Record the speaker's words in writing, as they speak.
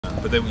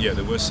But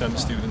there were some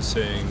students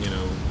saying, you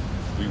know,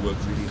 we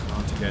worked really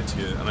hard to get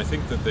here, and I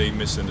think that they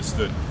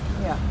misunderstood.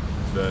 Yeah.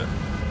 That,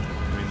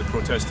 I mean, the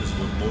protesters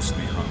were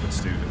mostly Harvard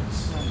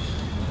students.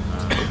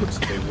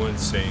 They weren't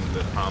saying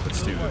that Harvard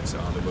students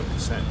are the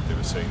 1%. They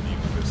were saying the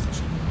university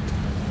should.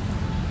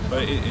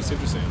 But it's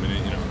interesting. I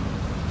mean, you know,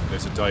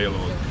 there's a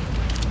dialogue.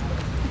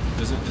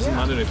 Doesn't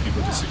matter if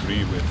people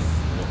disagree with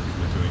what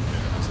people are doing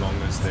here, as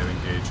long as they're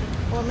engaging.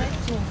 Well, it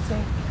makes me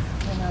think,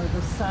 you know,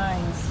 the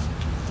signs.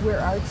 We're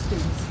art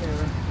students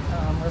here.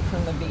 We're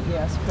from the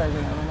BES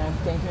program, and I'm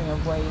thinking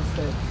of ways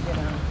that, you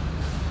know,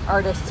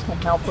 artists can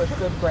help with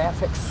good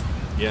graphics.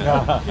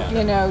 Yeah.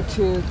 You know,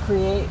 to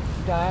create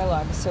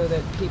dialogue so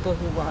that people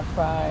who walk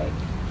by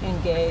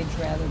engage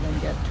rather than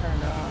get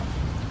turned off.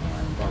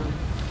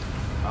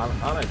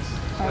 And Alex,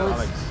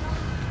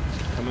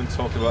 come and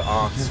talk about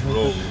art's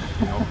role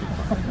in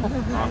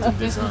Occupy. Art and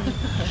design.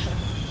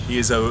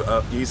 He's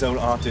our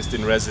artist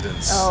in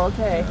residence. oh,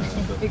 okay.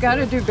 You got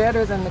to do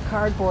better than the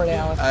cardboard,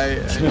 Alex. I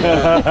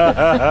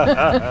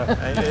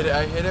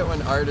hate it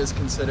when art is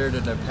considered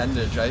an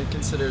appendage. I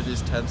consider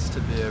these tents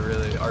to be a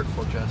really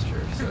artful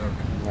gesture. So.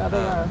 Yeah,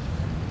 they are.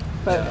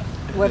 But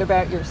what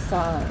about your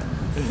signs?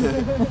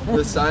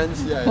 The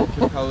signs, yeah, it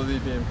could probably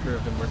be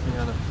improved. I'm working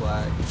on a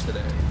flag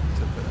today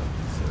to put up,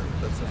 so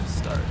that's a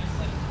start.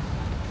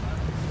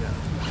 Yeah.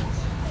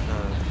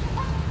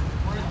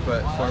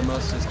 But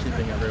foremost is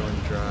keeping everyone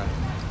dry.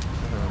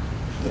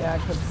 Yeah,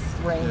 because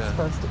rain's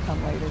supposed to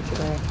come later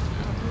today.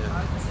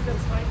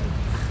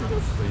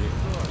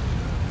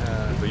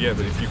 But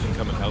if you can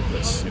come and help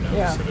us, you know,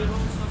 sort of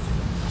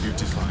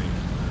beautifying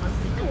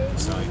the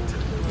site.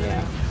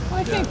 Yeah. Well,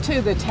 I think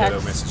too the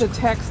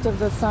text of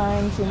the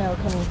signs, you know,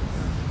 can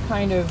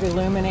kind of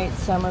illuminate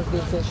some of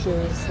these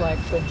issues,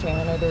 like the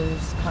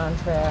janitor's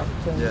contract,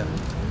 and you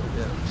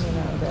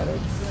know that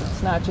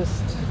it's not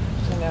just,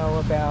 you know,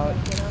 about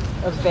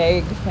a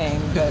vague thing,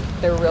 but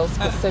they're real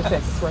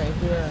specifics right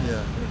here.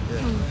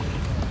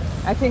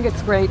 I think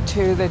it's great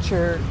too that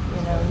you're,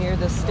 you know, near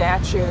the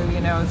statue. You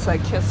know, it's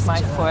like kiss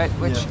my foot,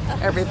 which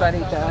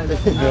everybody does.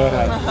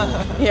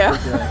 Yeah.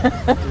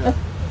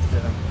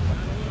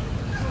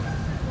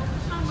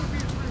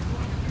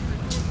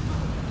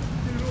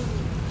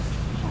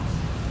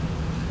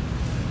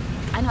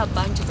 I know a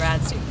bunch of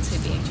grad students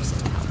who'd be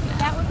interested in helping out.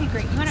 That would be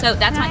great. So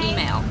that's my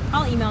email.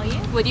 I'll email you.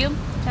 Would you?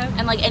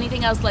 And like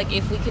anything else, like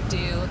if we could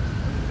do,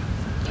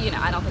 you know,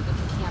 I don't think we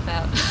can camp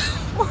out.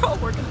 We're all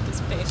working at this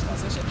patient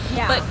position.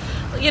 Yeah. But,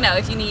 you know,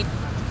 if you need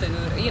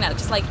food, or, you know,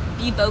 just like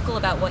be vocal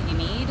about what you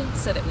need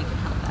so that we can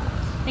help out.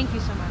 Thank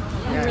you so much.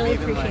 I really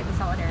appreciate the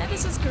solidarity. Yeah,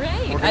 this is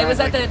great. I was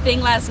at the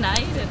thing last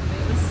night and it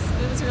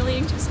was really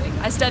interesting.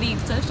 I studied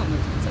social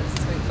movement, so this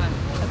is very fun.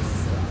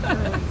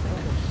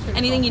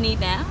 Anything you need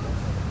now?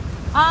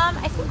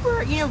 I think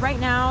we're, you know, right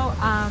now,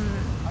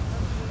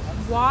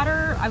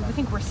 water, I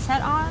think we're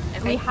set on.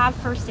 Okay. We have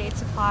first aid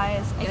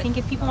supplies. Good. I think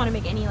if people want to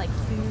make any like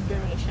food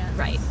donations.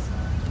 Right.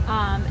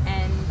 And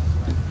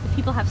if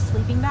people have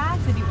sleeping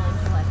bags, they'd be willing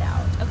to lend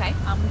out. Okay.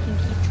 We can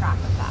keep track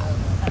of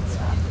that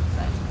stuff.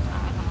 But,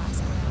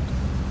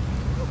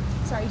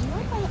 sorry, do you know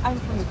if I'm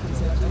from the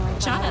Crimson? Do you know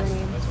if Shauna.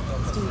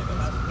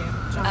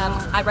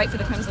 Shauna. I write for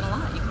the Crimson a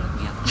lot. You can look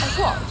me up. Oh,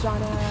 cool.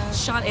 Shauna.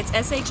 Shauna, it's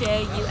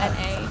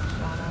SHAUNA.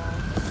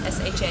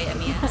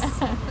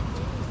 SHAMES.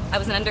 I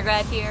was an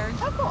undergrad here.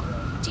 Oh, cool.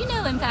 Do you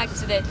know, in fact,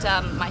 that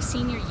my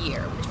senior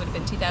year, which would have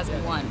been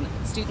 2001,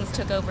 students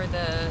took over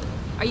the...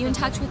 Are you in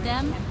touch with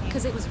them?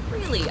 Because it was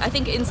really, I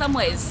think in some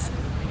ways,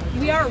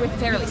 we are with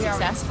fairly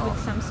successful.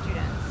 with some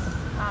students.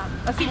 A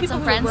few I had people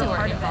some friends who were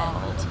part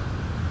involved.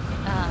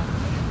 Let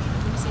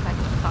me see if I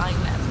can find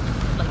them.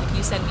 Like if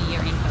you send me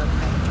your info, I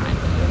can try and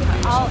put you in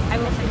touch. I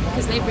will send you.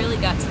 Because they really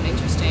got some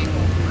interesting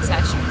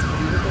sessions.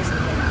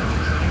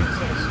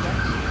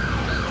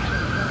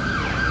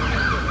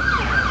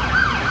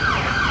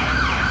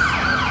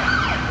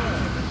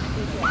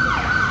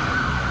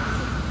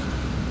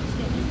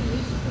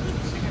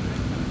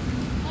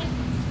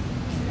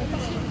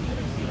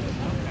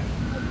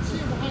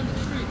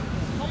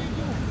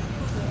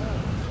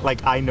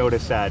 Like, I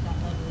notice that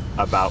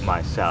about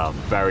myself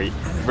very,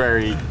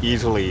 very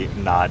easily,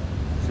 not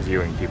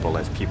viewing people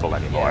as people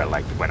anymore.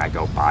 Like when I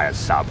go buy a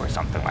sub or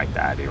something like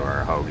that, or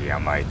a hoagie,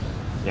 I'm like,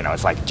 you know,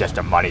 it's like just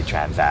a money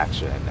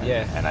transaction.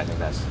 And I think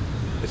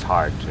it's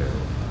hard to,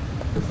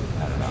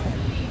 I don't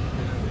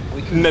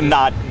know,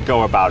 not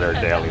go about our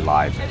daily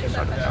lives and just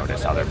sort of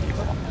notice other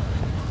people.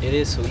 It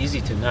is so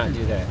easy to not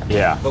do that.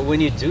 Yeah. But when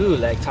you do,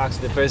 like, talk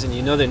to the person,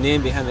 you know their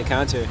name behind the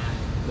counter,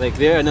 like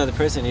they're another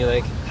person, you're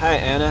like, hi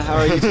Anna, how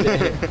are you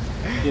today?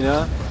 You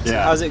know? So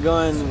how's it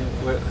going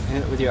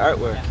with your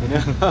artwork, you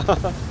know?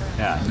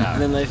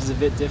 And then life is a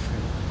bit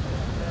different.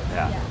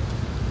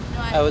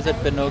 I was at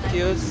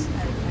Pinocchio's,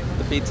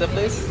 the pizza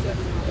place,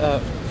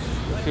 a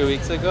few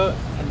weeks ago,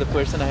 and the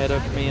person ahead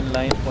of me in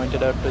line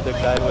pointed out to the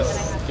guy who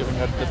was giving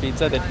out the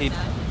pizza that he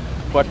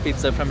bought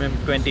pizza from him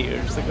 20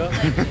 years ago.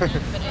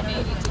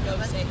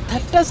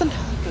 That doesn't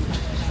happen.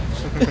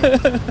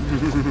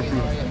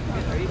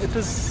 It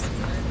was...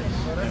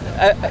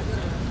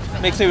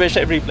 makes me wish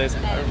every place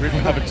in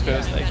Harvard Square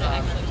was like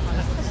that.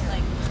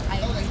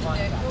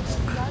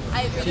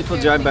 People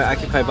drive by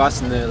Occupy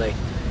Boston, they're like,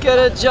 get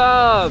a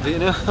job, you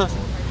know?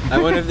 I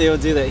wonder if they will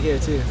do that here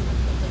too.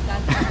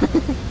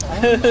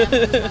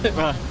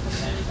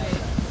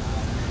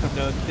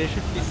 No, they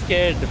should be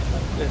scared of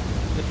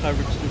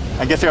Harvard students.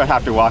 I guess you would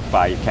have to walk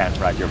by. You can't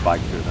ride your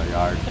bike through the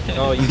yard.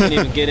 Oh, you can't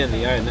even get in the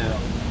yard now.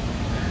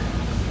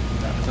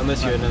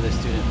 Unless you're another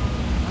student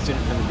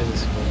from the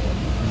business school.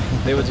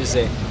 They will just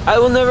say, I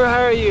will never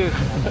hire you,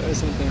 or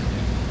something.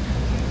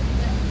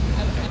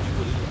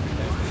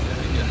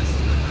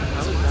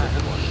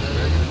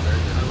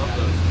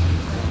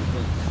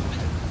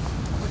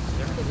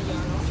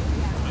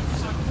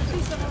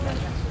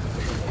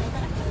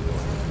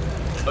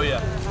 Oh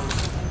yeah.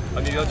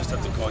 I mean, I'll just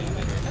have to call you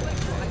later.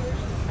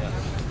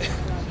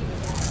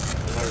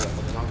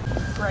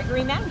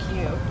 Gregory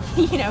Mankiw,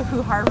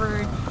 who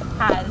Harvard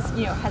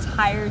has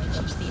hired to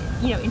teach the,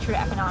 intro to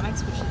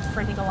economics, which is,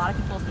 for I think a lot of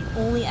people, is the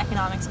only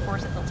economics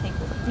course that they'll take,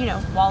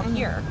 while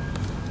here.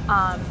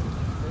 And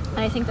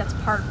I think that's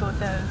part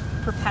both of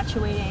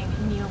perpetuating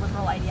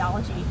neoliberal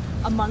ideology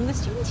among the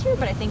students here,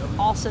 but I think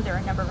also there are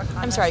a number of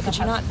economists. I'm sorry, could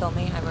you not film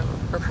me? I'm a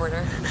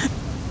reporter.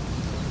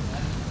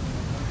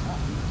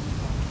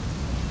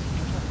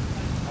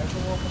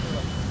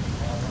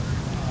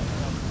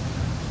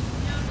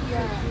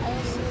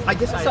 I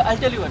guess So I'll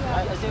tell you what.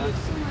 I'll tell you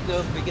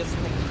the biggest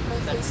thing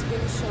that makes me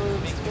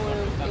want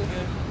to come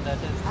here. That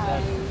is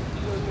that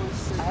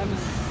I have a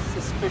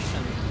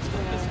suspicion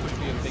that this could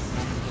be a big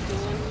moment.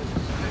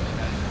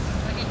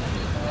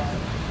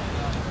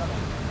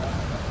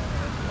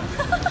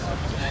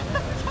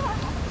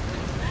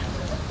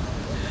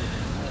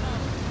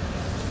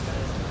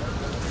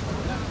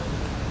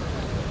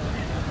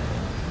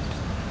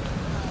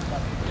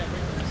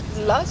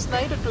 Last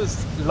night it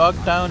was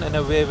locked down in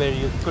a way where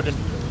you couldn't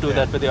do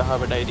that with your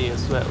Harvard ID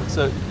as well.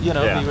 So, we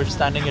were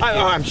standing at...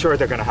 I'm sure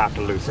they're going to have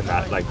to loosen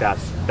that. Like,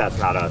 that's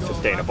not a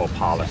sustainable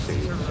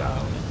policy. So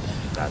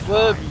that's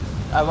fine.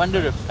 I wonder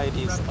if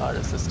IDs are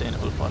a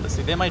sustainable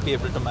policy. They might be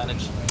able to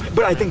manage.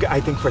 But I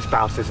think for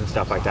spouses and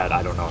stuff like that,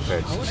 I don't know if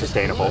it's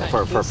sustainable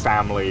for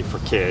family, for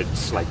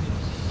kids. Like,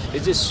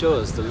 It just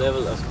shows the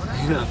level of,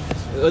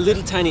 a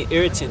little tiny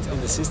irritant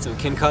in the system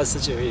can cause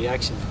such a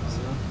reaction.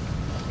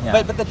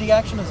 Yeah. But the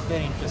reaction is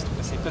very interesting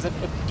to see because it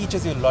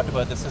teaches you a lot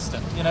about the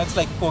system. It's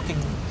like poking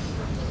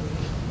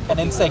an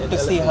insect to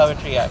see how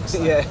it reacts.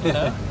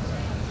 Yeah.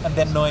 And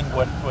then knowing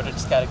what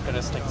its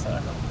characteristics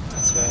are.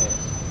 That's right.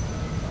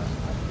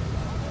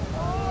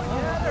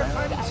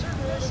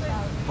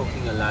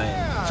 Poking a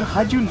lion. so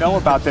how'd you know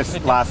about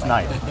this last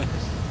night?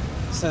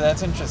 So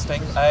that's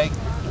interesting.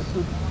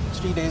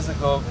 3 days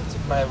ago,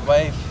 my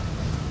wife,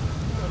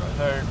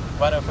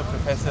 one of her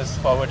professors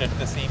forwarded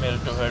this email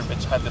to her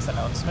which had this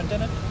announcement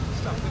in it.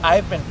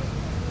 I've been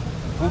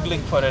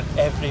Googling for it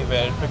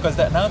everywhere because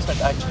the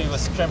announcement actually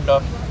was trimmed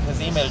off.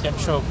 His email didn't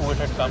show who it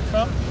had come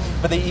from,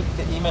 but the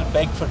email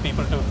begged for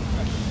people to,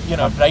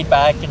 write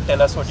back and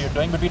tell us what you're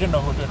doing, but we didn't know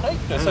who to write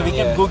to. So we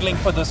kept Googling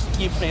for those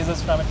key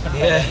phrases from it.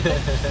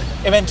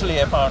 Eventually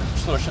I found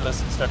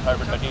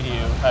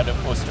socialists.harvard.edu had a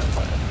poster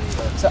for it.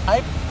 So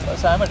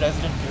I'm a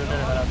resident tutor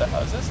in one of the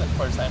houses at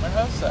Forsheimer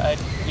House. So I,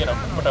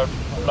 put out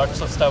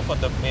lots of stuff on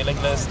the mailing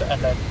list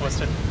and I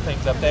posted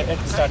things up there. It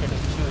started a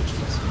huge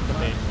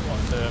debate on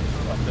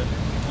the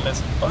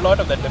list. A lot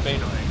of that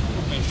debate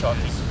would be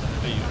shocking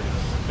to you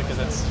because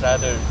it's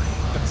rather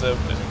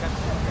conservative.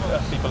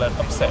 People are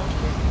upset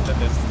that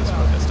this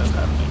protest is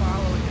happening.